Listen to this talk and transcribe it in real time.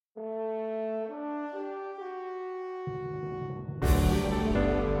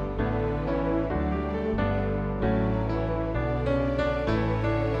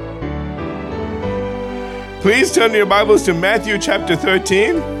Please turn your Bibles to Matthew chapter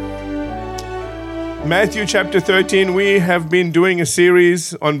 13. Matthew chapter 13, we have been doing a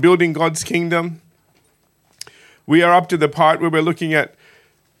series on building God's kingdom. We are up to the part where we're looking at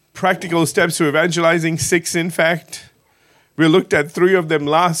practical steps to evangelizing, 6 in fact. We looked at 3 of them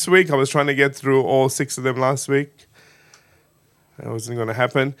last week. I was trying to get through all 6 of them last week. That wasn't going to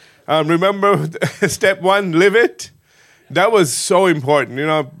happen. Remember step 1, live it? That was so important. You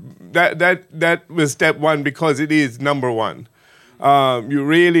know, that was step 1 because it is number 1. You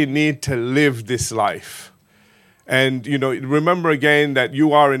really need to live this life. And, you know, remember again that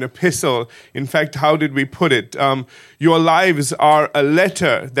you are an epistle. In fact, how did we put it? Your lives are a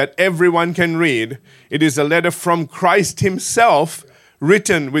letter that everyone can read. It is a letter from Christ himself,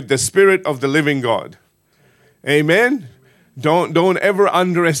 written with the Spirit of the living God. Amen? Don't ever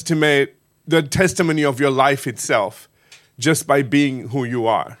underestimate the testimony of your life itself just by being who you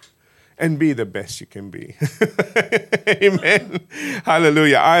are. And be the best you can be. Amen.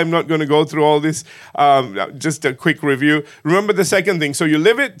 Hallelujah. I'm not going to go through all this. Just a quick review. Remember the second thing. So you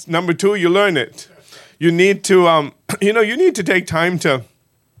live it. Number 2, you learn it. You need to, you need to take time to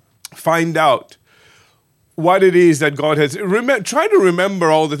find out what it is that God has. Try to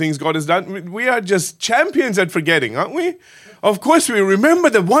remember all the things God has done. We are just champions at forgetting, aren't we? Of course, we remember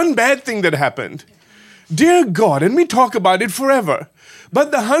the one bad thing that happened. Dear God, and we talk about it forever.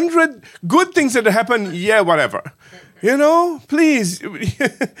 But the 100 good things that happen, yeah, whatever. You know, please,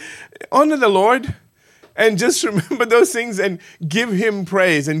 honor the Lord and just remember those things and give him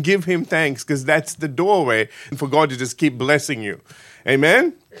praise and give him thanks because that's the doorway for God to just keep blessing you.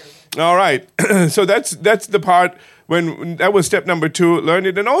 Amen? All right. So that's the part when that was step number 2, learn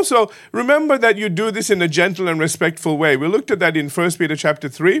it. And also remember that you do this in a gentle and respectful way. We looked at that in 1 Peter chapter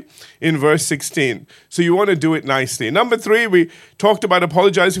 3 in verse 16. So you want to do it nicely. Number 3, we talked about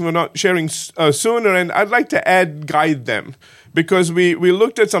apologizing for not sharing sooner. And I'd like to guide them because we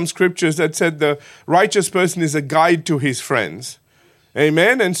looked at some scriptures that said the righteous person is a guide to his friends.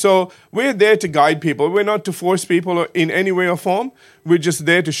 Amen. And so we're there to guide people. We're not to force people in any way or form. We're just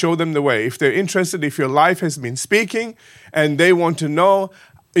there to show them the way. If they're interested, if your life has been speaking and they want to know,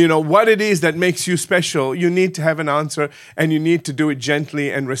 what it is that makes you special, you need to have an answer and you need to do it gently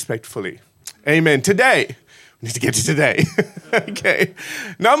and respectfully. Amen. Today, we need to get to today. Okay.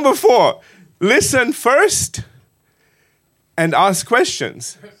 Number 4, listen first and ask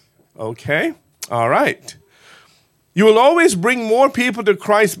questions. Okay. All right. You will always bring more people to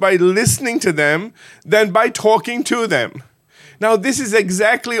Christ by listening to them than by talking to them. Now, this is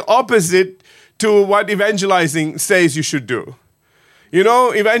exactly opposite to what evangelizing says you should do. You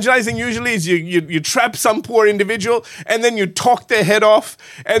know, evangelizing usually is you trap some poor individual and then you talk their head off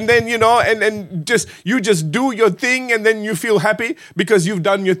and then, and you just do your thing and then you feel happy because you've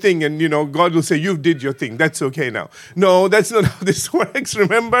done your thing and, God will say, you did your thing. That's okay now. No, that's not how this works.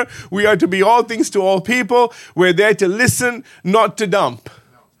 Remember, we are to be all things to all people. We're there to listen, not to dump.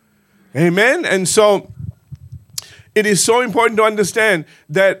 Amen? And so it is so important to understand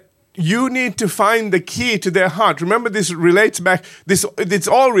that you need to find the key to their heart. Remember, this relates back. It's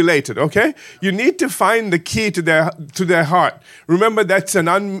all related, okay? You need to find the key to their heart. Remember, that's an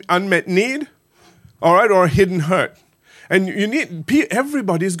unmet need, all right, or a hidden hurt. And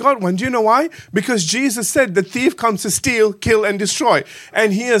everybody's got one. Do you know why? Because Jesus said the thief comes to steal, kill, and destroy.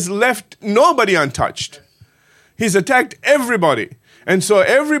 And he has left nobody untouched. He's attacked everybody. And so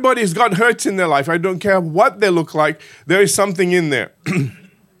everybody's got hurts in their life. I don't care what they look like. There is something in there.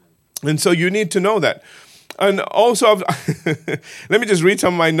 And so you need to know that. And also, let me just read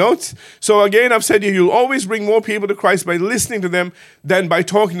some of my notes. So again, I've said you'll always bring more people to Christ by listening to them than by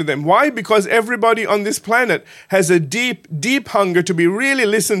talking to them. Why? Because everybody on this planet has a deep, deep hunger to be really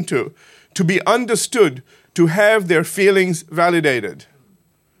listened to be understood, to have their feelings validated.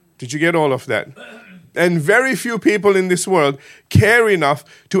 Did you get all of that? And very few people in this world care enough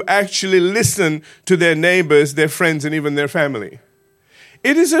to actually listen to their neighbors, their friends, and even their family.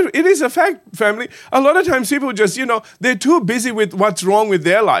 It is a fact, family. A lot of times people just, they're too busy with what's wrong with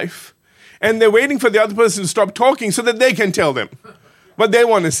their life. And they're waiting for the other person to stop talking so that they can tell them what they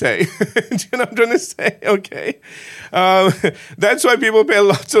want to say. Do you know what I'm trying to say? Okay. That's why people pay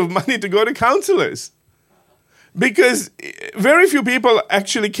lots of money to go to counselors. Because very few people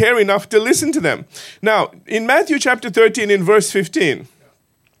actually care enough to listen to them. Now, in Matthew chapter 13, in verse 15,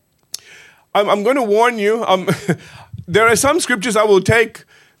 I'm going to warn you, there are some scriptures I will take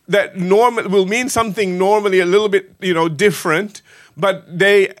that will mean something normally a little bit, different, but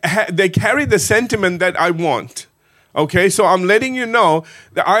they carry the sentiment that I want. Okay, so I'm letting you know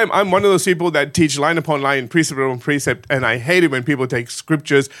that I'm one of those people that teach line upon line, precept upon precept, and I hate it when people take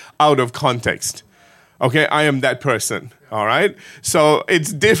scriptures out of context. Okay, I am that person, all right? So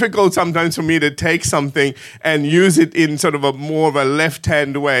it's difficult sometimes for me to take something and use it in sort of a more of a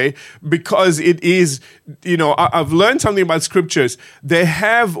left-hand way because it is, I've learned something about scriptures. They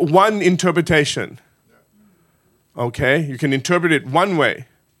have one interpretation, okay? You can interpret it one way,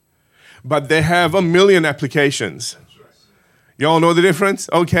 but they have a million applications. You all know the difference?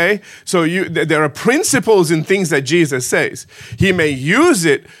 Okay? So there are principles in things that Jesus says. He may use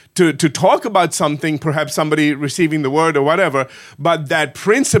it to talk about something, perhaps somebody receiving the word or whatever, but that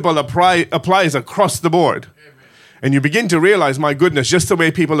principle applies across the board. Amen. And you begin to realize, my goodness, just the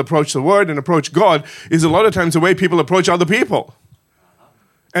way people approach the word and approach God is a lot of times the way people approach other people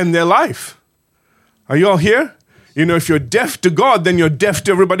and their life. Are you all here? If you're deaf to God, then you're deaf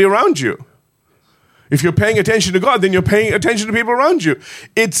to everybody around you. If you're paying attention to God, then you're paying attention to people around you.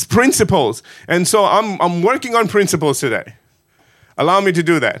 It's principles. And so I'm working on principles today. Allow me to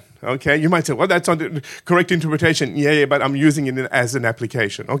do that, okay? You might say, well, that's not the correct interpretation. Yeah, but I'm using it as an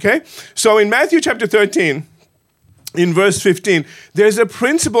application, okay? So in Matthew chapter 13, in verse 15, there's a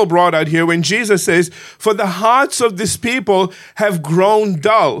principle brought out here when Jesus says, for the hearts of this people have grown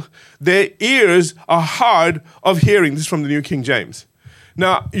dull. Their ears are hard of hearing. This is from the New King James.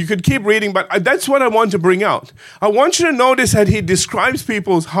 Now, you could keep reading, but that's what I want to bring out. I want you to notice that he describes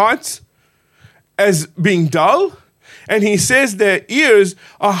people's hearts as being dull, and he says their ears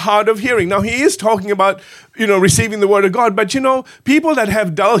are hard of hearing. Now, he is talking about, receiving the word of God, but people that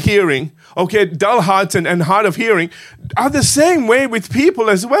have dull hearing, okay, dull hearts and hard of hearing, are the same way with people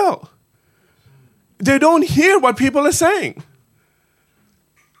as well. They don't hear what people are saying.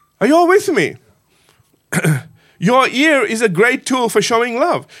 Are you all with me? Your ear is a great tool for showing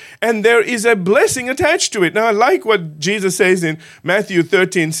love, and there is a blessing attached to it. Now, I like what Jesus says in Matthew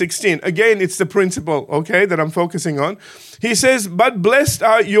 13:16. Again, it's the principle, okay, that I'm focusing on. He says, but blessed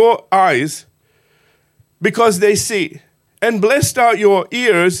are your eyes because they see, and blessed are your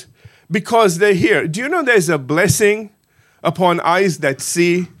ears because they hear. Do you know there's a blessing upon eyes that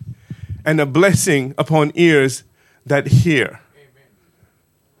see and a blessing upon ears that hear?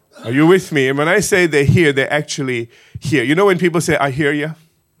 Are you with me? And when I say they hear, they actually hear. You know when people say, I hear you?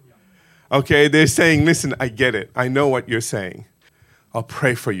 Okay, they're saying, listen, I get it. I know what you're saying. I'll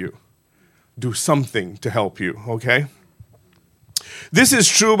pray for you. Do something to help you, okay? This is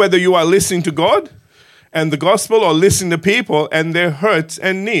true whether you are listening to God and the gospel or listening to people and their hurts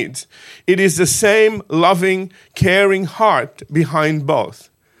and needs. It is the same loving, caring heart behind both.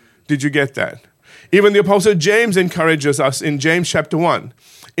 Did you get that? Even the Apostle James encourages us in James chapter 1.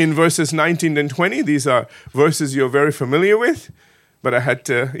 In verses 19 and 20, these are verses you're very familiar with, but I had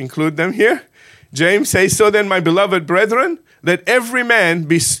to include them here. James says, so then, my beloved brethren, let every man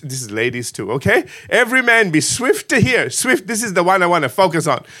be, this is ladies too, okay? Every man be swift to hear. Swift, this is the one I want to focus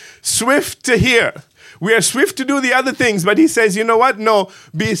on. Swift to hear. We are swift to do the other things, but he says, you know what? No,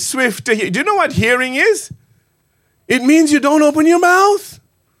 be swift to hear. Do you know what hearing is? It means you don't open your mouth.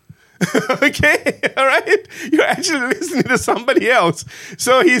 Okay, all right? You're actually listening to somebody else.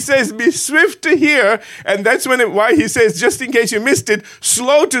 So he says, be swift to hear, and that's why he says, just in case you missed it,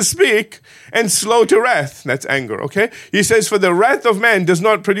 slow to speak and slow to wrath. That's anger, okay? He says, for the wrath of man does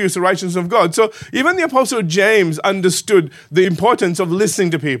not produce the righteousness of God. So even the Apostle James understood the importance of listening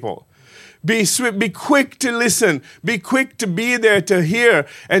to people. Be swift, be quick to listen, be quick to be there to hear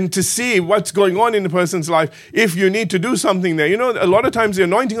and to see what's going on in the person's life if you need to do something there. A lot of times the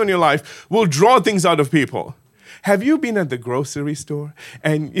anointing on your life will draw things out of people. Have you been at the grocery store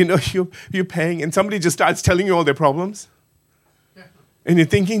and you're paying and somebody just starts telling you all their problems? And you're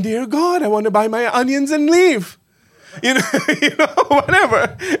thinking, dear God, I want to buy my onions and leave.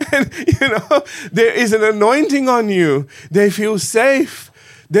 Whatever. And there is an anointing on you. They feel safe.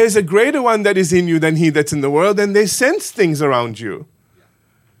 There's a greater one that is in you than he that's in the world, and they sense things around you.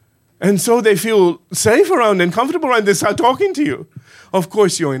 And so they feel safe around and comfortable around. They start talking to you. Of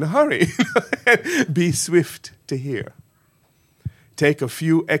course, you're in a hurry. Be swift to hear. Take a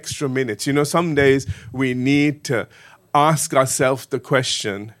few extra minutes. Some days we need to ask ourselves the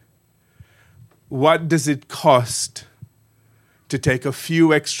question, what does it cost to take a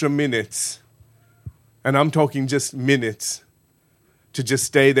few extra minutes? And I'm talking just minutes. To just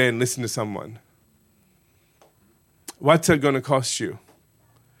stay there and listen to someone. What's it going to cost you?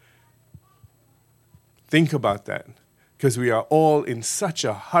 Think about that. Because we are all in such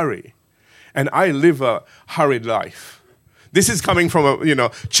a hurry. And I live a hurried life. This is coming from a,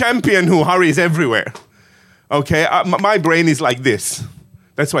 champion who hurries everywhere. Okay? My brain is like this.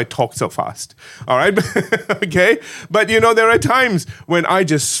 That's why I talk so fast. All right? Okay? But, there are times when I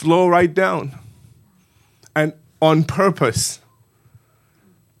just slow right down. And on purpose.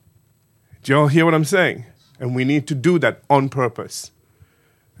 Do you all hear what I'm saying? And we need to do that on purpose.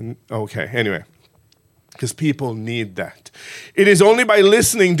 Okay, anyway. Because people need that. It is only by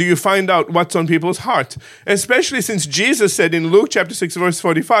listening do you find out what's on people's heart. Especially since Jesus said in Luke chapter 6, verse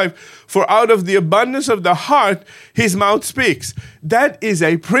 45, for out of the abundance of the heart, his mouth speaks. That is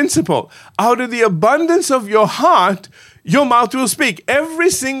a principle. Out of the abundance of your heart, your mouth will speak. Every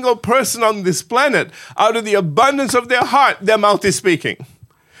single person on this planet, out of the abundance of their heart, their mouth is speaking.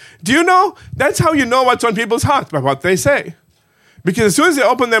 Do you know? That's how you know what's on people's hearts, by what they say. Because as soon as they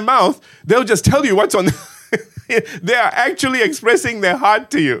open their mouth, they'll just tell you what's on. They are actually expressing their heart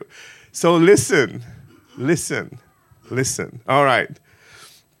to you. So listen. All right.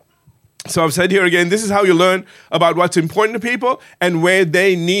 So I've said here again, this is how you learn about what's important to people and where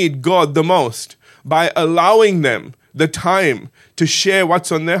they need God the most, by allowing them the time to share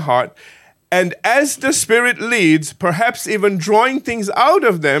what's on their heart. And as the Spirit leads, perhaps even drawing things out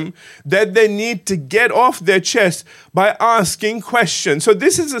of them that they need to get off their chest by asking questions. So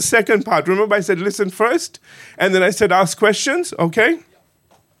this is the second part. Remember I said listen first, and then I said ask questions, okay?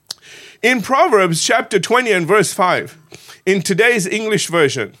 In Proverbs chapter 20 and verse 5, in today's English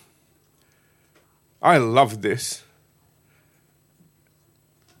version, I love this.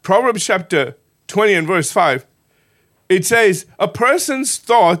 Proverbs chapter 20 and verse 5, it says, a person's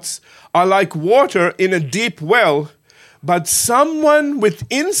thoughts are like water in a deep well, but someone with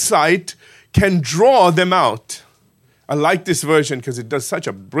insight can draw them out. I like this version because it does such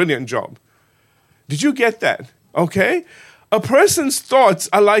a brilliant job. Did you get that? Okay? A person's thoughts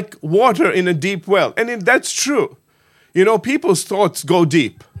are like water in a deep well. And that's true. You know, people's thoughts go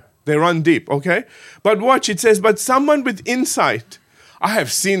deep. They run deep, okay? But watch, it says, but someone with insight. I have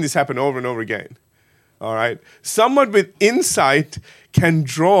seen this happen over and over again. All right? Someone with insight can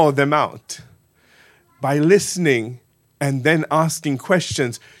draw them out. By listening and then asking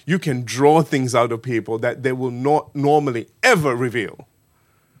questions, you can draw things out of people that they will not normally ever reveal.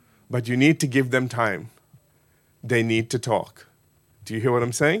 But you need to give them time. They need to talk. Do you hear what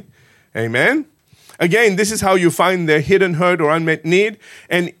I'm saying? Amen? Again, this is how you find their hidden hurt or unmet need.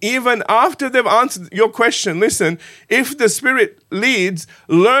 And even after they've answered your question, listen, if the Spirit leads,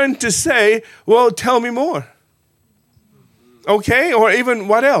 learn to say, well, tell me more. Okay? Or even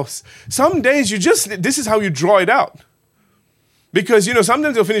what else? Some days this is how you draw it out. Because,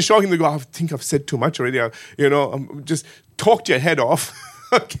 sometimes they'll finish talking, they go, I think I've said too much already. Just talked your head off.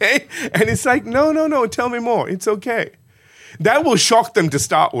 Okay? And it's like, no, tell me more. It's okay. That will shock them to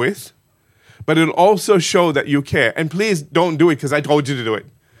start with. But it'll also show that you care. And please don't do it because I told you to do it.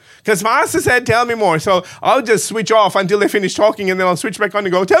 Because Master said, tell me more. So I'll just switch off until they finish talking, and then I'll switch back on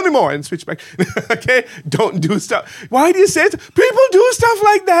and go, tell me more, and switch back. Okay? Don't do stuff. Why do you say it? People do stuff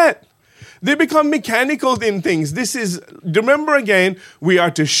like that. They become mechanical in things. Remember again, we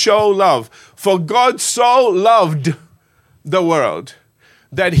are to show love. For God so loved the world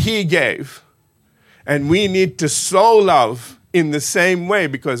that he gave. And we need to sow love in the same way,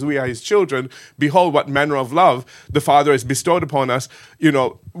 because we are his children. Behold, what manner of love the Father has bestowed upon us.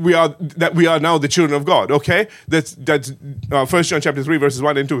 We are now the children of God. Okay, that's 1 John chapter 3 verses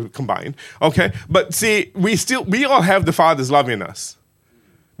 1 and 2 combined. Okay, but see, we all have the Father's love in us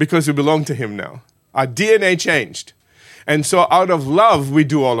because we belong to him now. Our DNA changed, and so out of love we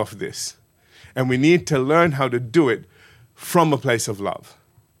do all of this, and we need to learn how to do it from a place of love,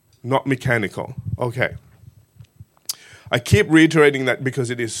 not mechanical. Okay. I keep reiterating that because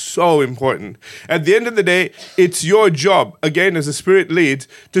it is so important. At the end of the day, it's your job, again, as the Spirit leads,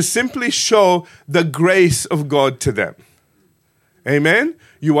 to simply show the grace of God to them. Amen?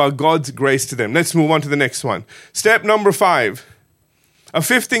 You are God's grace to them. Let's move on to the next one. Step number 5. A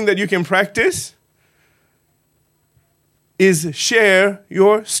fifth thing that you can practice is share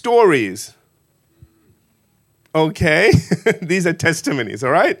your stories. Okay? These are testimonies,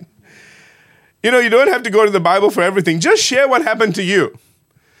 all right? You don't have to go to the Bible for everything. Just share what happened to you.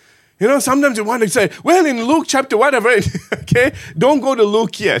 Sometimes you want to say, well, in Luke chapter whatever, okay? Don't go to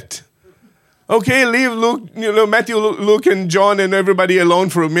Luke yet. Okay, leave Luke, Matthew, Luke, and John and everybody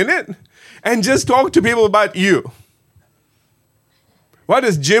alone for a minute and just talk to people about you. What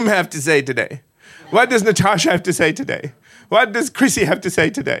does Jim have to say today? What does Natasha have to say today? What does Chrissy have to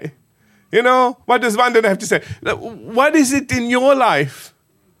say today? What does Vandana have to say? What is it in your life?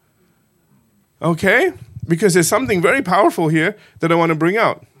 Okay? Because there's something very powerful here that I want to bring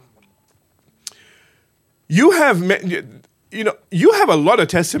out. You have a lot of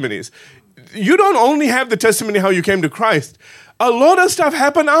testimonies. You don't only have the testimony how you came to Christ. A lot of stuff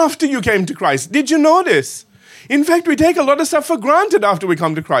happened after you came to Christ. Did you know this? In fact, we take a lot of stuff for granted after we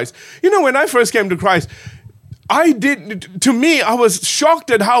come to Christ. When I first came to Christ, to me, I was shocked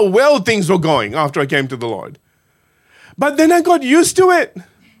at how well things were going after I came to the Lord. But then I got used to it.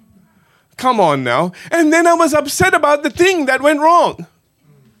 Come on now. And then I was upset about the thing that went wrong.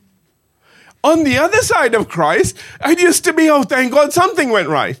 On the other side of Christ, I used to be, oh, thank God something went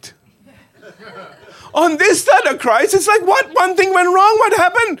right. On this side of Christ, it's like, what? One thing went wrong? What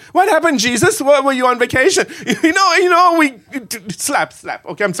happened? What happened, Jesus? Were you on vacation? We slap.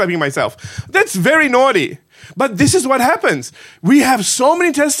 Okay, I'm slapping myself. That's very naughty. But this is what happens. We have so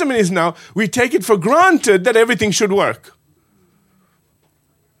many testimonies now, we take it for granted that everything should work.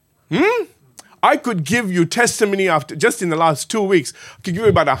 I could give you testimony after, just in the last 2 weeks, I could give you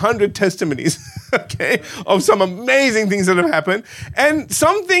about 100 testimonies, okay, of some amazing things that have happened. And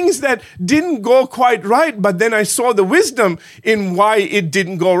some things that didn't go quite right, but then I saw the wisdom in why it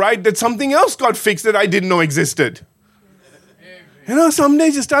didn't go right, that something else got fixed that I didn't know existed. Some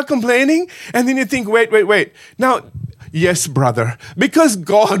days you start complaining, and then you think, wait. Now, yes, brother, because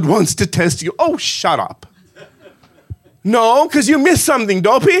God wants to test you. Oh, shut up. No, because you missed something,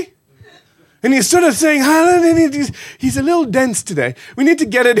 dopey. And he's sort of saying, he's a little dense today. We need to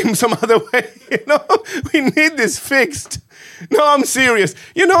get at him some other way. We need this fixed. No, I'm serious.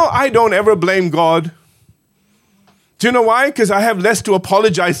 I don't ever blame God. Do you know why? Because I have less to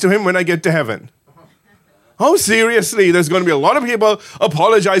apologize to him when I get to heaven. Oh, seriously, there's going to be a lot of people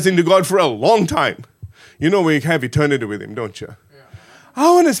apologizing to God for a long time. We have eternity with him, don't you? I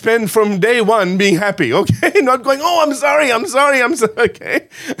want to spend from day one being happy, okay? Not going, oh, I'm sorry, okay?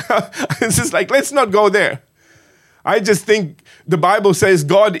 It's just like, let's not go there. I just think the Bible says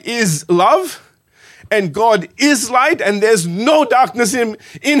God is love, and God is light, and there's no darkness in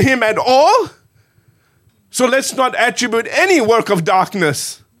him at all. So let's not attribute any work of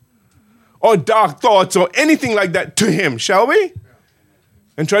darkness or dark thoughts or anything like that to him, shall we?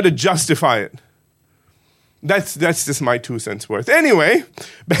 And try to justify it. That's just my 2 cents worth. Anyway,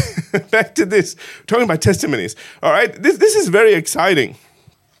 back to this. Talking about testimonies. All right, this is very exciting.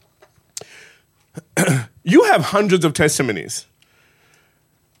 You have hundreds of testimonies.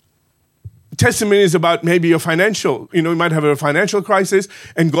 Testimonies about maybe your financial, you might have a financial crisis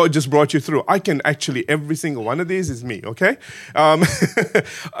and God just brought you through. I can actually, every single one of these is me, okay?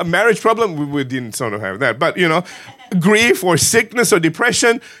 A marriage problem, we didn't sort of have that. But, grief or sickness or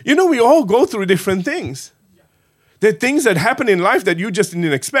depression, we all go through different things. There are things that happen in life that you just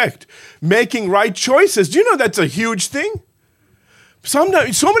didn't expect. Making right choices. Do you know that's a huge thing? So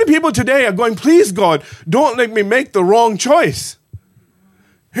many people today are going, please God, don't let me make the wrong choice.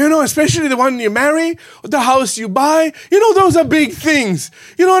 Especially the one you marry, the house you buy. Those are big things.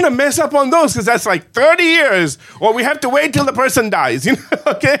 You don't want to mess up on those because that's like 30 years. Or we have to wait till the person dies.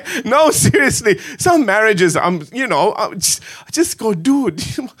 Okay? No, seriously. Some marriages, just go, dude,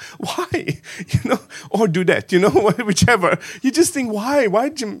 why? Or do that, whichever. You just think, why?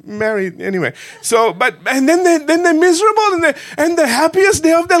 Why'd you marry anyway? So, and then they're miserable and the happiest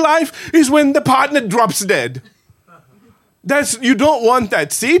day of their life is when the partner drops dead. You don't want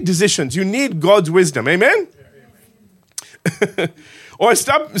that. See, decisions. You need God's wisdom. Amen? Or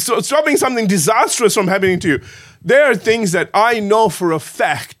stopping something disastrous from happening to you. There are things that I know for a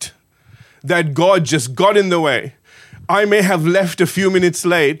fact that God just got in the way. I may have left a few minutes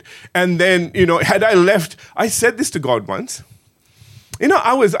late, and then, had I left, I said this to God once.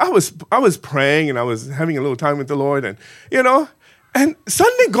 I was praying and I was having a little time with the Lord, and and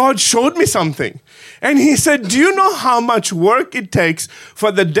suddenly God showed me something. And he said, do you know how much work it takes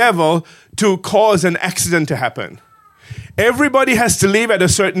for the devil to cause an accident to happen? Everybody has to leave at a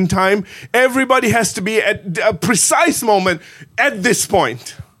certain time. Everybody has to be at a precise moment at this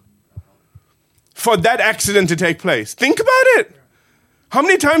point for that accident to take place. Think about it. How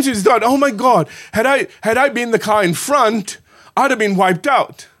many times have you thought, oh my God, had I been the car in front, I'd have been wiped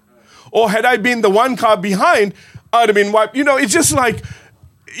out. Or had I been the one car behind, I'd have been wiped. It's just like,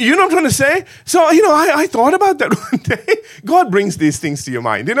 you know what I'm trying to say? So, I thought about that one day. God brings these things to your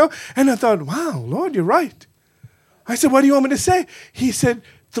mind, And I thought, wow, Lord, you're right. I said, what do you want me to say? He said,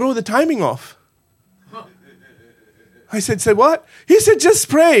 throw the timing off. I said what? He said, just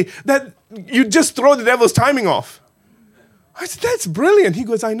pray that you just throw the devil's timing off. I said, that's brilliant. He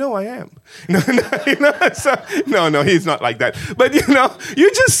goes, I know I am. No, he's not like that. But,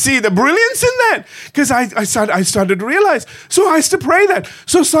 you just see the brilliance in that. Because I started to realize. So I used to pray that.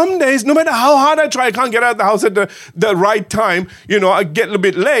 So some days, no matter how hard I try, I can't get out of the house at the right time. I get a little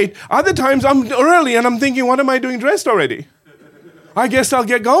bit late. Other times, I'm early and I'm thinking, what am I doing dressed already? I guess I'll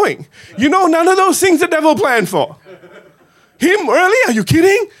get going. None of those things the devil planned for. Him early? Are you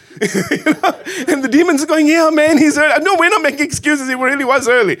kidding? And the demons are going, yeah, man, he's early. No, we're not making excuses. He really was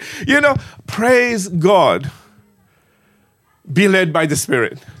early. Praise God. Be led by the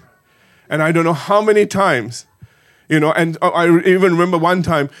Spirit. And I don't know how many times, and I even remember one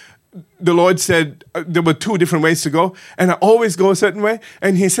time, the Lord said there were 2 different ways to go, and I always go a certain way.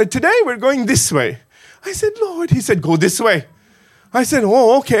 And he said, today we're going this way. I said, Lord, he said, go this way. I said,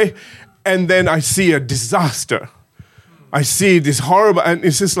 oh, okay. And then I see a disaster. I see this horrible, and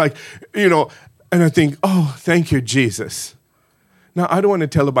it's just like, and I think, oh, thank you, Jesus. Now, I don't want to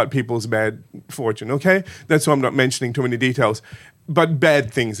tell about people's bad fortune, okay? That's why I'm not mentioning too many details. But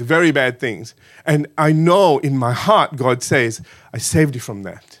bad things, very bad things. And I know in my heart, God says, I saved you from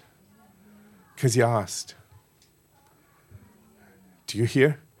that. Because you asked. Do you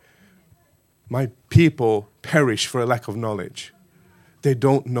hear? My people perish for a lack of knowledge. They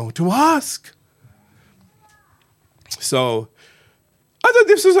don't know to ask. So, I thought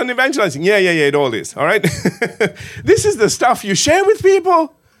this was on evangelizing. Yeah, it all is, all right? This is the stuff you share with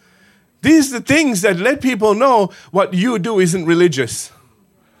people. These are the things that let people know what you do isn't religious.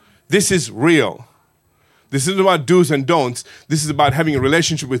 This is real. This isn't about do's and don'ts. This is about having a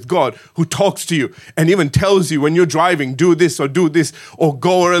relationship with God who talks to you and even tells you when you're driving, do this, or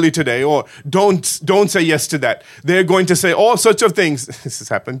go early today, or don't say yes to that. They're going to say all sorts of things. This has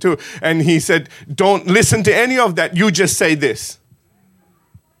happened too. And he said, don't listen to any of that. You just say this.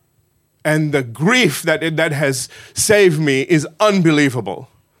 And the grief that has saved me is unbelievable.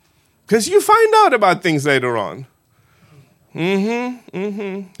 Because you find out about things later on.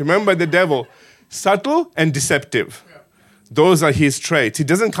 Remember the devil, subtle and deceptive. Those are his traits. He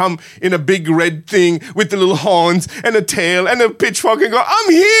doesn't come in a big red thing with the little horns and a tail and a pitchfork and go,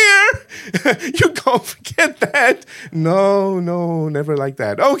 I'm here. You go, forget that. No, never like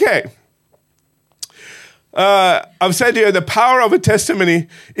that. Okay. I've said here, the power of a testimony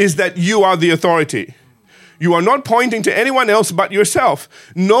is that you are the authority. You are not pointing to anyone else but yourself.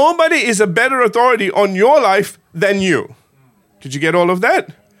 Nobody is a better authority on your life than you. Did you get all of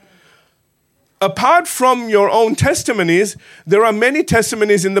that? Apart from your own testimonies, there are many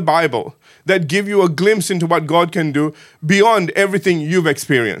testimonies in the Bible that give you a glimpse into what God can do beyond everything you've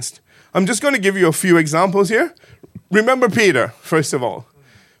experienced. I'm just going to give you a few examples here. Remember Peter, first of all.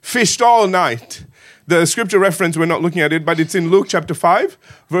 Fished all night. The scripture reference, we're not looking at it, but it's in Luke chapter 5,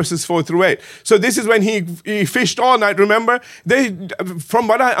 verses 4 through 8. So this is when he fished all night, remember? From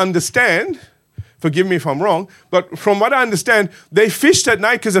what I understand, forgive me if I'm wrong, but from what I understand, they fished at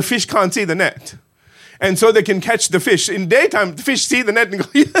night because the fish can't see the net. And so they can catch the fish. In daytime, the fish see the net and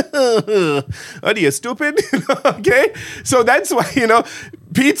go, what are you, stupid? Okay? So that's why,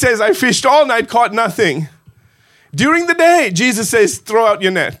 Pete says, I fished all night, caught nothing. During the day, Jesus says, throw out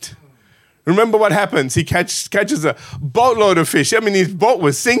your net. Remember what happens? He catches a boatload of fish. I mean, his boat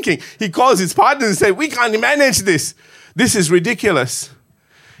was sinking. He calls his partners and says, we can't manage this. This is ridiculous.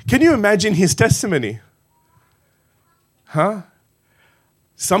 Can you imagine his testimony?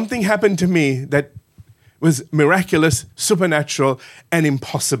 Something happened to me that was miraculous, supernatural, and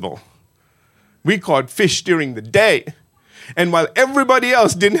impossible. We caught fish during the day. And while everybody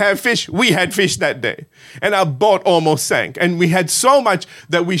else didn't have fish, we had fish that day. And our boat almost sank. And we had so much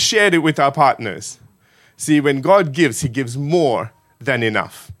that we shared it with our partners. See, when God gives, he gives more than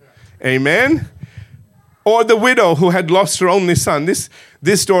enough. Amen? Or the widow who had lost her only son.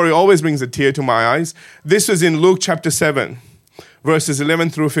 This story always brings a tear to my eyes. This was in Luke chapter 7, verses 11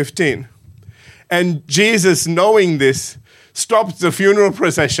 through 15. And Jesus, knowing this, stops the funeral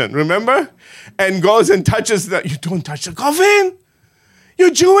procession, remember? And goes and touches that. You don't touch the coffin.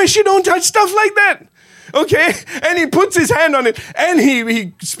 You're Jewish, you don't touch stuff like that. Okay? And he puts his hand on it and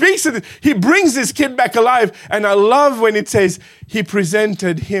he speaks to it. He brings this kid back alive. And I love when it says he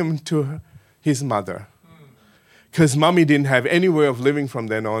presented him to his mother. Because mommy didn't have any way of living from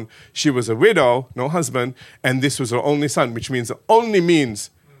then on. She was a widow, no husband, and this was her only son, which means the only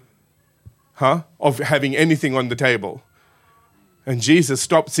means of having anything on the table. And Jesus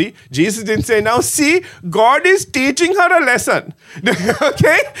stopped. See, Jesus didn't say, now see, God is teaching her a lesson.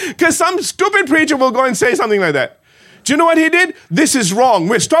 Okay? Because some stupid preacher will go and say something like that. Do you know what he did? This is wrong.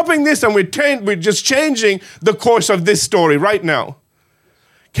 We're stopping this and we're just changing the course of this story right now.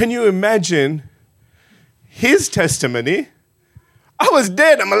 Can you imagine his testimony? I was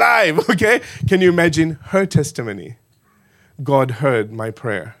dead, I'm alive. Okay? Can you imagine her testimony? God heard my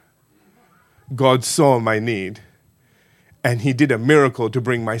prayer. God saw my need. And he did a miracle to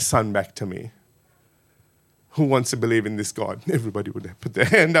bring my son back to me. Who wants to believe in this God? Everybody would have put their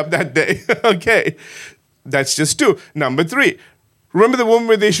hand up that day. Okay. That's just 2. Number 3. Remember the woman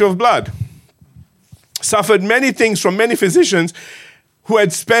with the issue of blood? Suffered many things from many physicians who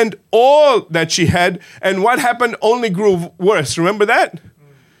had spent all that she had. And what happened only grew worse. Remember that?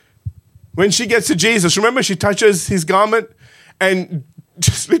 When she gets to Jesus, remember she touches his garment and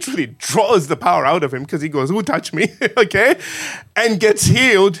just literally draws the power out of him because he goes, who touched me? Okay? And gets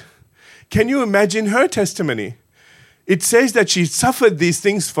healed. Can you imagine her testimony? It says that she suffered these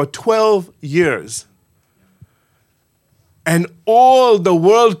things for 12 years. And all the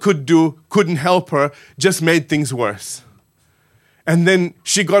world could do couldn't help her, just made things worse. And then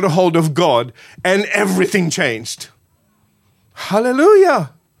she got a hold of God and everything changed.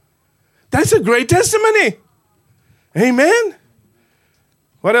 Hallelujah. That's a great testimony. Amen.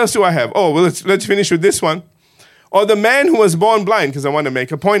 What else do I have? Oh, well, let's finish with this one. Or the man who was born blind, because I want to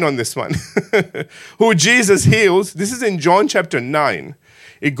make a point on this one, who Jesus heals. This is in John chapter 9.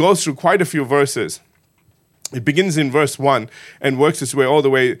 It goes through quite a few verses. It begins in verse 1 and works its way all the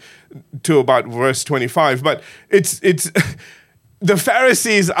way to about verse 25. But it's the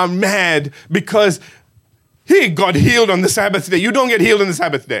Pharisees are mad because he got healed on the Sabbath day. You don't get healed on the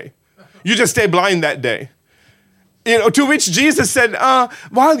Sabbath day. You just stay blind that day. To which Jesus said,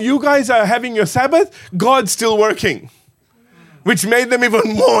 while you guys are having your Sabbath, God's still working. Which made them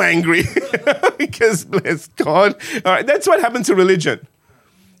even more angry. Because, bless God. All right, that's what happens to religion.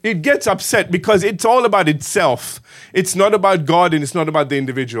 It gets upset because it's all about itself. It's not about God and it's not about the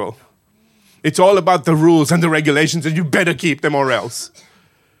individual. It's all about the rules and the regulations, and you better keep them or else.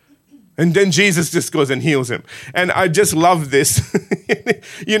 And then Jesus just goes and heals him. And I just love this.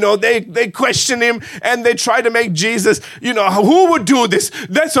 They question him and they try to make Jesus, who would do this?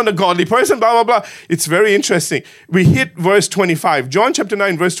 That's not a godly person, blah, blah, blah. It's very interesting. We hit verse 25. John chapter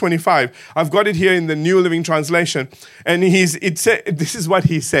 9, verse 25. I've got it here in the New Living Translation. And this is what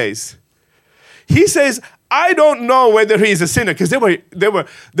he says. He says, I don't know whether he's a sinner, because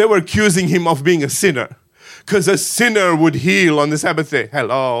they were accusing him of being a sinner. Because a sinner would heal on the Sabbath day.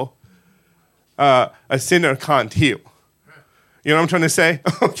 Hello. A sinner can't heal. You know what I'm trying to say?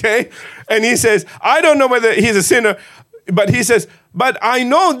 Okay? And he says, I don't know whether he's a sinner, but he says, but I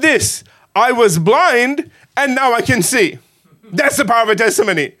know this. I was blind and now I can see. That's the power of a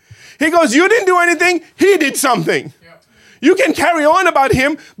testimony. He goes, you didn't do anything. He did something. You can carry on about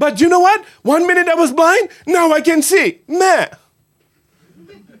him, but you know what? 1 minute I was blind, now I can see. Meh.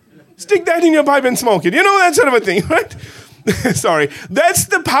 Stick that in your pipe and smoke it. You know, that sort of a thing, right? Sorry. That's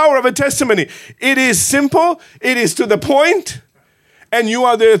the power of a testimony. It is simple, it is to the point, and you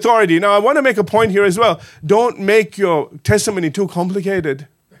are the authority. Now, I want to make a point here as well. Don't make your testimony too complicated.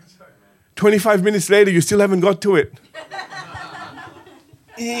 25 minutes later, you still haven't got to it.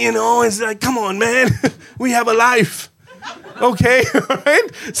 It's like, come on, man. We have a life. Okay, all right?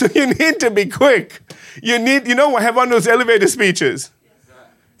 So you need to be quick. You have one of those elevator speeches.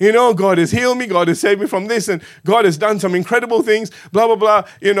 God has healed me, God has saved me from this, and God has done some incredible things, blah, blah, blah,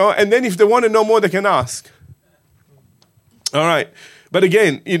 and then if they want to know more, they can ask. All right. But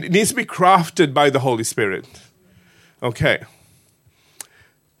again, it needs to be crafted by the Holy Spirit. Okay.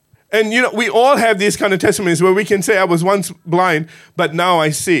 And, we all have these kind of testimonies where we can say, I was once blind, but now I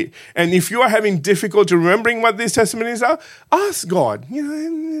see. And if you are having difficulty remembering what these testimonies are, ask God.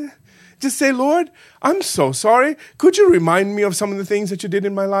 Just say, Lord, I'm so sorry. Could you remind me of some of the things that you did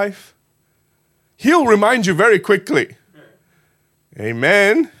in my life? He'll remind you very quickly.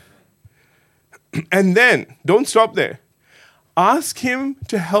 Amen. And then, don't stop there. Ask him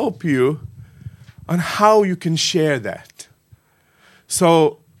to help you on how you can share that.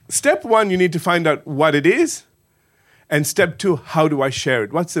 So, step 1, you need to find out what it is. And step 2, how do I share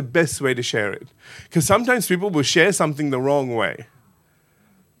it? What's the best way to share it? Because sometimes people will share something the wrong way.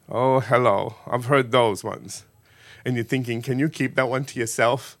 Oh, hello. I've heard those ones. And you're thinking, can you keep that one to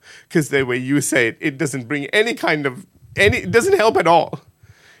yourself? Because the way you say it, it doesn't bring it doesn't help at all.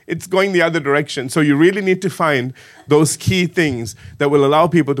 It's going the other direction. So you really need to find those key things that will allow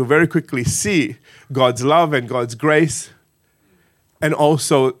people to very quickly see God's love and God's grace, and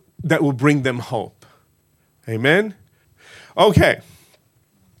also that will bring them hope. Amen? Okay.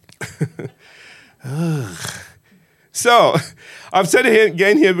 So, I've said it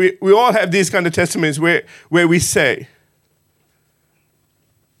again here, we all have these kind of testimonies where we say,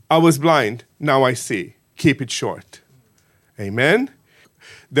 I was blind, now I see. Keep it short. Amen?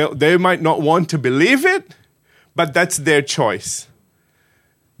 They might not want to believe it, but that's their choice.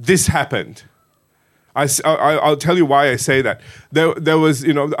 This happened. I'll tell you why I say that. There was,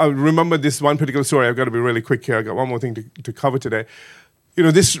 I remember this one particular story. I've got to be really quick here. I've got one more thing to cover today.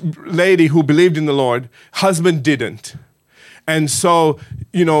 This lady who believed in the Lord, husband didn't. And so,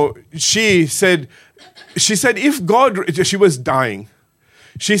 she said, if God, she was dying.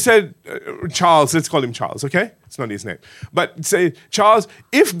 She said, Charles, let's call him Charles, okay? It's not his name. But say, Charles,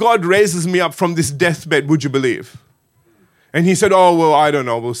 if God raises me up from this deathbed, would you believe? And he said, oh, well, I don't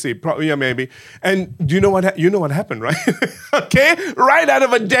know. We'll see. Probably, yeah, maybe. And do you know what happened, right? Okay? Right out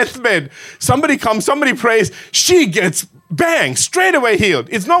of a deathbed. Somebody comes, somebody prays. She gets, bang, straight away healed.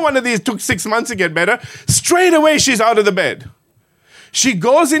 It's not one of these took 6 months to get better. Straight away, she's out of the bed. She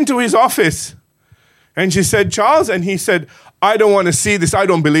goes into his office. And she said, Charles, and he said, I don't want to see this. I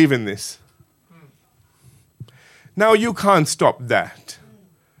don't believe in this. Now, you can't stop that.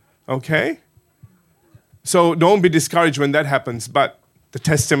 Okay? So don't be discouraged when that happens, but the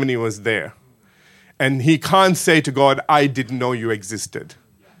testimony was there. And he can't say to God, I didn't know you existed.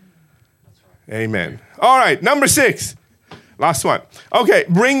 Amen. All right, number 6. Last one. Okay,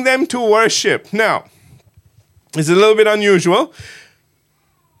 bring them to worship. Now, it's a little bit unusual.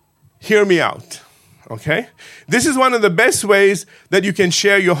 Hear me out. Okay? This is one of the best ways that you can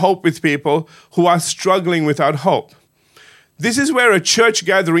share your hope with people who are struggling without hope. This is where a church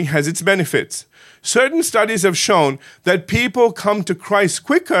gathering has its benefits. Certain studies have shown that people come to Christ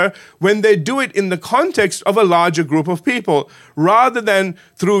quicker when they do it in the context of a larger group of people, rather than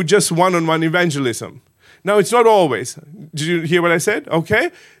through just one-on-one evangelism. Now, it's not always. Did you hear what I said? Okay?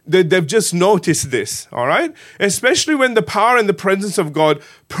 They've just noticed this, all right? Especially when the power and the presence of God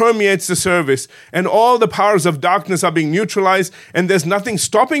permeates the service and all the powers of darkness are being neutralized and there's nothing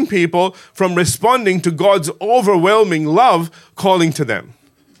stopping people from responding to God's overwhelming love calling to them.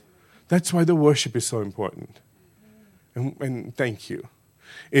 That's why the worship is so important. And thank you.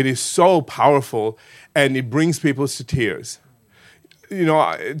 It is so powerful and it brings people to tears. You know,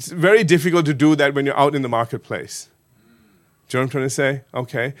 it's very difficult to do that when you're out in the marketplace. Do you know what I'm trying to say?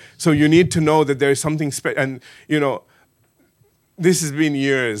 Okay. So you need to know that there is something special. And, you know, this has been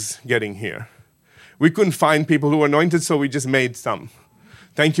years getting here. We couldn't find people who were anointed, so we just made some.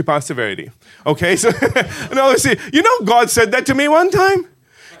 Thank you, Pastor Verity. Okay. So, no, see, you know, God said that to me one time.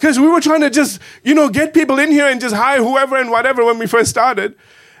 Because we were trying to just, you know, get people in here and just hire whoever and whatever when we first started.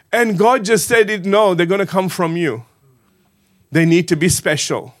 And God just said, no, they're going to come from you. They need to be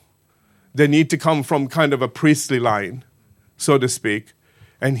special. They need to come from kind of a priestly line, so to speak.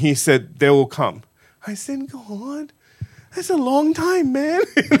 And he said, they will come. I said, God, that's a long time, man.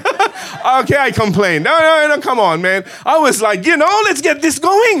 Okay, I complained. No, come on, man. I was like, you know, let's get this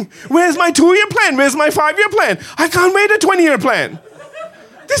going. Where's my 2-year plan? Where's my 5-year plan? I can't wait a 20-year plan.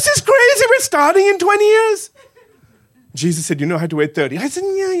 This is crazy. We're starting in 20 years. Jesus said, you know, I had to wait 30. I said,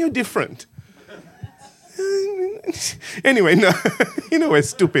 yeah, you're different. Anyway, no, you know, we're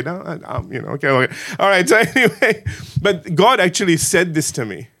stupid. You know, okay. All right, so anyway, but God actually said this to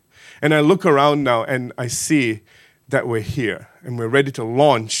me. And I look around now and I see that we're here and we're ready to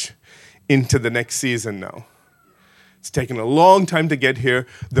launch into the next season now. It's taken a long time to get here.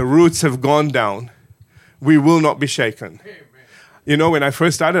 The roots have gone down. We will not be shaken. You know, when I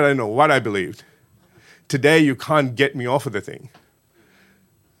first started, I didn't know what I believed. Today, you can't get me off of the thing.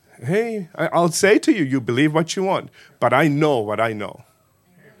 Hey, I'll say to you, you believe what you want, but I know what I know.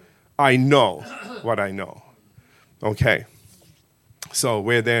 I know what I know. Okay. So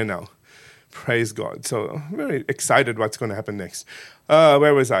we're there now. Praise God. So I'm very excited what's going to happen next.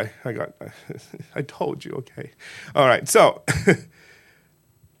 Where was I? I told you, okay. All right, so...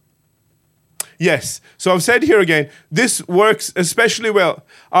 Yes, so I've said here again, this works especially well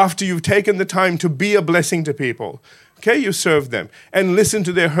after you've taken the time to be a blessing to people. Okay, you serve them and listen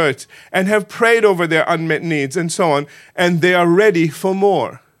to their hurts and have prayed over their unmet needs and so on, and they are ready for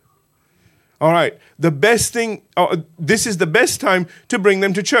more. All right, the best thing, this is the best time to bring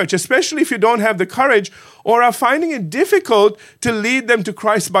them to church, especially if you don't have the courage or are finding it difficult to lead them to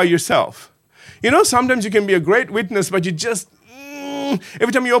Christ by yourself. You know, sometimes you can be a great witness, but you just...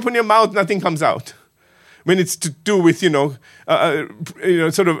 every time you open your mouth, nothing comes out. When it's to do with,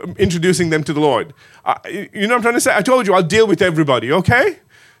 sort of introducing them to the Lord. You know what I'm trying to say? I told you, I'll deal with everybody, okay?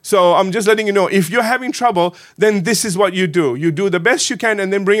 So I'm just letting you know, if you're having trouble, then this is what you do. You do the best you can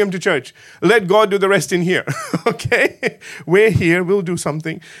and then bring them to church. Let God do the rest in here, okay? We're here, we'll do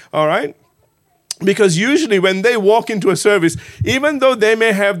something, all right? Because usually when they walk into a service, even though they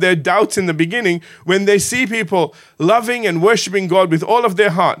may have their doubts in the beginning, when they see people loving and worshiping God with all of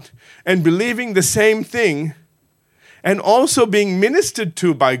their heart and believing the same thing and also being ministered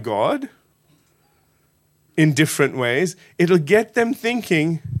to by God in different ways, it'll get them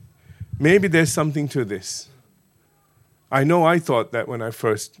thinking, maybe there's something to this. I know I thought that when I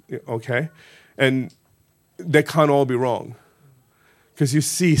first, okay? And they can't all be wrong because you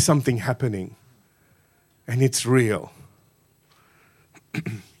see something happening. And it's real.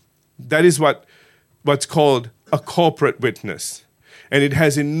 That is what's called a corporate witness. And it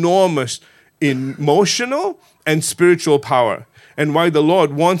has enormous emotional and spiritual power. And why the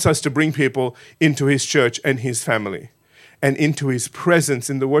Lord wants us to bring people into his church and his family. and into his presence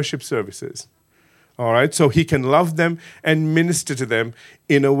in the worship services. All right? So he can love them and minister to them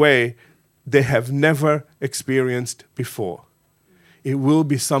in a way they have never experienced before. It will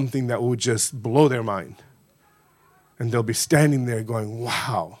be something that will just blow their mind. And they'll be standing there going,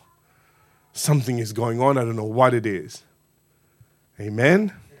 wow, something is going on. I don't know what it is.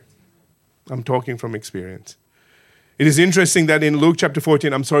 Amen? I'm talking from experience. It is interesting that in Luke chapter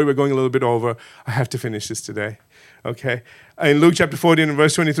 14, I'm sorry we're going a little bit over. I have to finish this today. Okay? In Luke chapter 14 and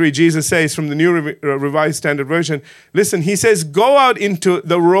verse 23, Jesus says from the New Revised Standard Version, listen, he says, go out into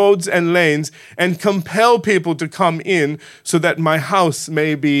the roads and lanes and compel people to come in so that my house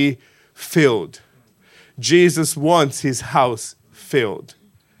may be filled. Jesus wants his house filled.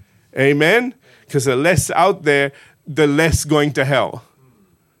 Amen? Because the less out there, the less going to hell.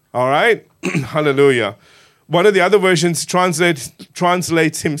 All right? Hallelujah. One of the other versions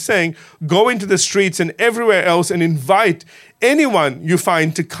translates him saying, go into the streets and everywhere else and invite anyone you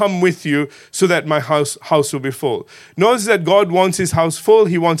find to come with you so that my house will be full. Notice that God wants his house full.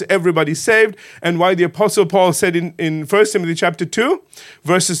 He wants everybody saved. And why the Apostle Paul said in 1 Timothy chapter 2,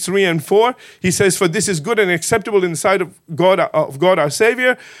 verses 3 and 4, he says, for this is good and acceptable in the sight of God our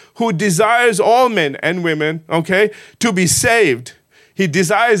Savior, who desires all men and women, okay, to be saved. He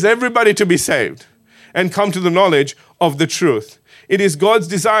desires everybody to be saved and come to the knowledge of the truth. It is God's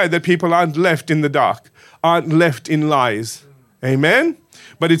desire that people aren't left in the dark, aren't left in lies. Amen?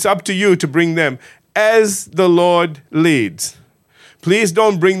 But it's up to you to bring them as the Lord leads. Please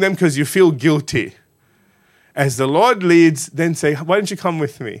don't bring them because you feel guilty. As the Lord leads, then say, why don't you come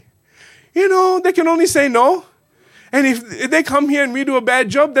with me? You know, they can only say no. And if they come here and we do a bad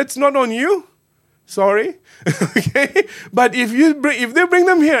job, that's not on you. Sorry. Okay? But if they bring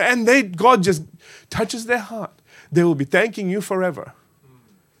them here and God just touches their heart, they will be thanking you forever.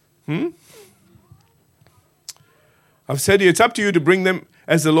 I've said to you, it's up to you to bring them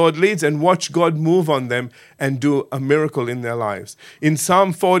as the Lord leads and watch God move on them and do a miracle in their lives. In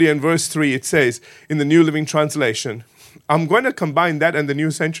Psalm 40 and verse 3, it says, in the New Living Translation, I'm going to combine that and the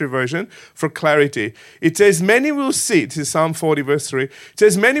New Century Version for clarity. It says, many will see, this is Psalm 40 verse 3, it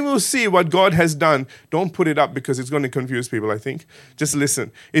says, many will see what God has done. Don't put it up because it's going to confuse people, I think. Just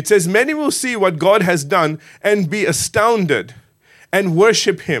listen. It says, many will see what God has done and be astounded and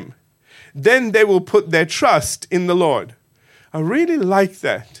worship him. Then they will put their trust in the Lord. I really like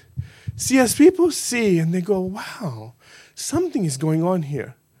that. See, as people see and they go, wow, something is going on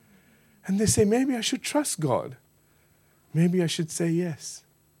here. And they say, maybe I should trust God. Maybe I should say yes.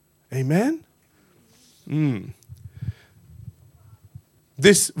 Amen?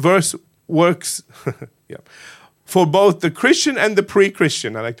 This verse works for both the Christian and the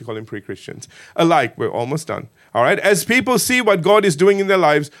pre-Christian. I like to call them pre-Christians. Alike, we're almost done. All right? As people see what God is doing in their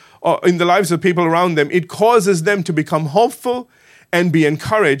lives, or in the lives of people around them, it causes them to become hopeful and be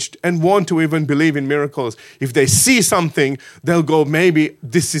encouraged and want to even believe in miracles. If they see something, they'll go, maybe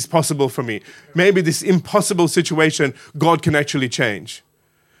this is possible for me. Maybe this impossible situation, God can actually change.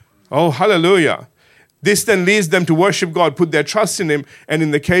 Oh, hallelujah. This then leads them to worship God, put their trust in him, and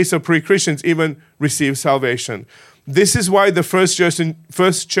in the case of pre-Christians, even receive salvation. This is why the first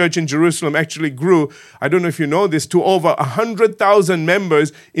church in Jerusalem actually grew, I don't know if you know this, to over 100,000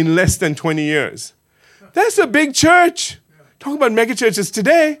 members in less than 20 years. That's a big church. Talk about mega churches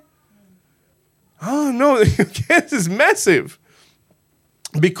today. Oh, no, this is massive.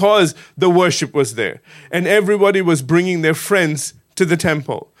 Because the worship was there. And everybody was bringing their friends to the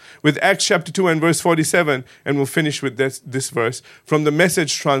temple. With Acts chapter 2 and verse 47, and we'll finish with this verse, from the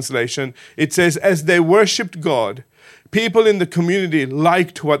Message translation, it says, as they worshipped God, people in the community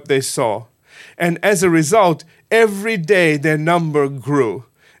liked what they saw. And as a result, every day their number grew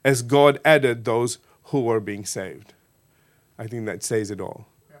as God added those who were being saved. I think that says it all.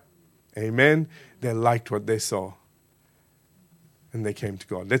 Yeah. Amen. They liked what they saw. And they came to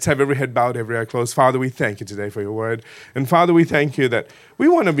God. Let's have every head bowed, every eye closed. Father, we thank you today for your word. And Father, we thank you that we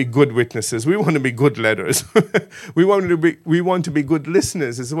want to be good witnesses. We want to be good leaders. we want to be good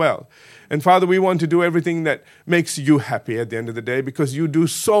listeners as well. And Father, we want to do everything that makes you happy at the end of the day, because you do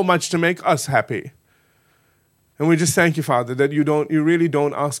so much to make us happy. And we just thank you, Father, that you really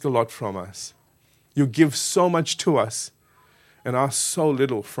don't ask a lot from us. You give so much to us and ask so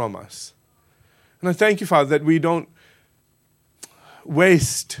little from us. And I thank you, Father, that we don't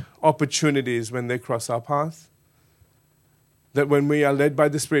waste opportunities when they cross our path. That when we are led by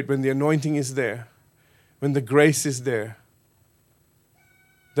the Spirit, when the anointing is there, when the grace is there,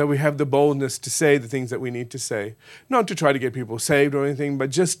 that we have the boldness to say the things that we need to say. Not to try to get people saved or anything, but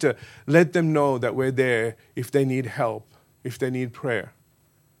just to let them know that we're there if they need help, if they need prayer,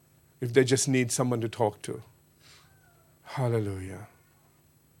 if they just need someone to talk to. Hallelujah.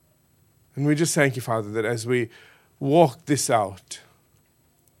 And we just thank you, Father, that as we walk this out,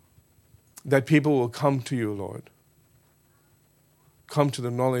 that people will come to you, Lord. Come to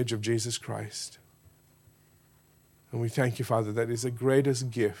the knowledge of Jesus Christ. And we thank you, Father, that is the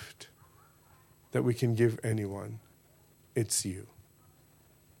greatest gift that we can give anyone. It's you.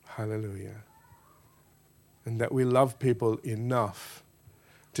 Hallelujah. And that we love people enough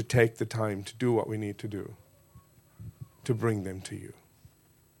to take the time to do what we need to do, to bring them to you.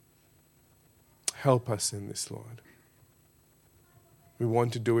 Help us in this, Lord. We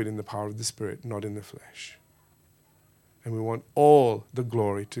want to do it in the power of the Spirit, not in the flesh. And we want all the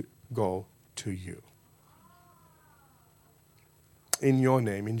glory to go to you. In your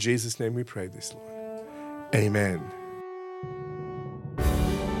name, in Jesus' name we pray this, Lord. Amen.